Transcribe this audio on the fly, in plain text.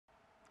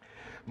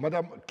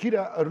Madam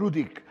Kira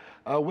Rudik,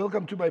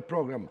 welcome to my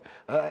program.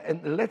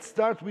 And let's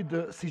start with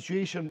the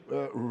situation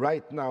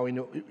right now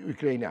in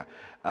Ukraine.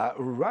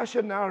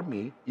 Russian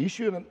army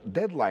issued a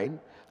deadline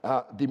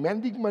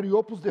demanding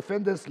Mariupol's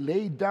defenders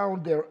lay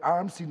down their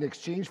arms in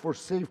exchange for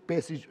safe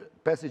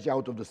passage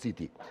out of the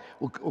city.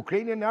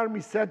 Ukrainian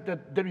army said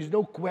that there is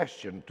no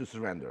question to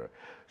surrender.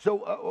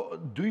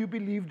 So do you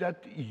believe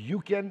that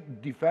you can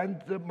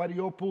defend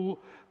Mariupol,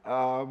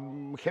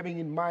 having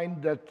in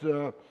mind that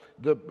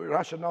the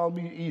Russian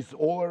army is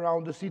all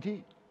around the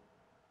city?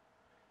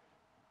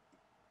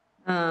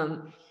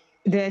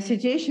 The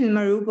situation in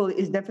Mariupol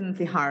is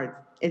definitely hard.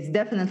 It's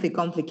definitely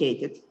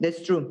complicated.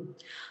 That's true.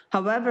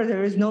 However,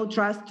 there is no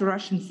trust to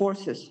Russian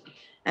forces,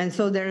 and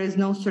so there is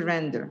no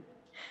surrender.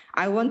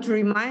 I want to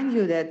remind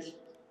you that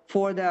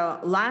for the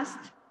last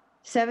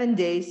 7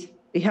 days,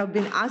 we have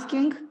been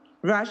asking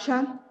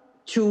Russia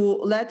to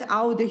let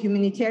out the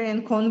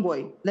humanitarian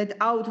convoy, let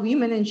out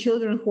women and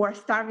children who are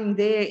starving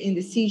there in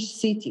the siege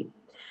city.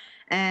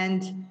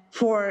 And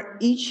for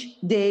each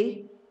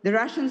day, the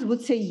Russians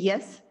would say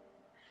yes.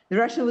 The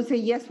Russians would say,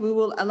 yes, we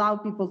will allow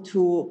people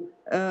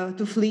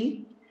to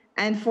flee.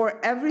 And for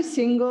every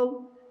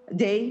single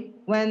day,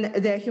 when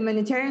the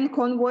humanitarian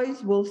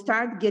convoys will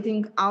start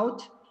getting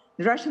out,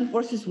 the Russian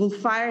forces will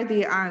fire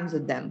their arms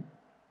at them.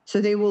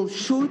 So they will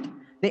shoot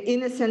the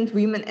innocent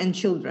women and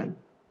children.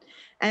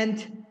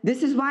 And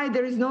this is why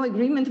there is no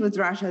agreement with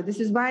Russia. This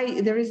is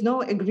why there is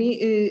no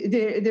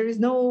there is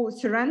no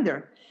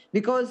surrender.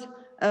 Because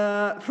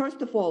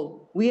first of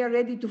all, we are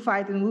ready to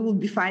fight and we will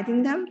be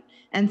fighting them.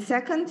 And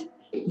second,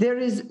 there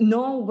is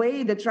no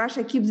way that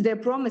Russia keeps their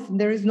promise.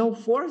 There is no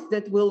force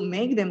that will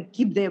make them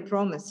keep their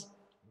promise.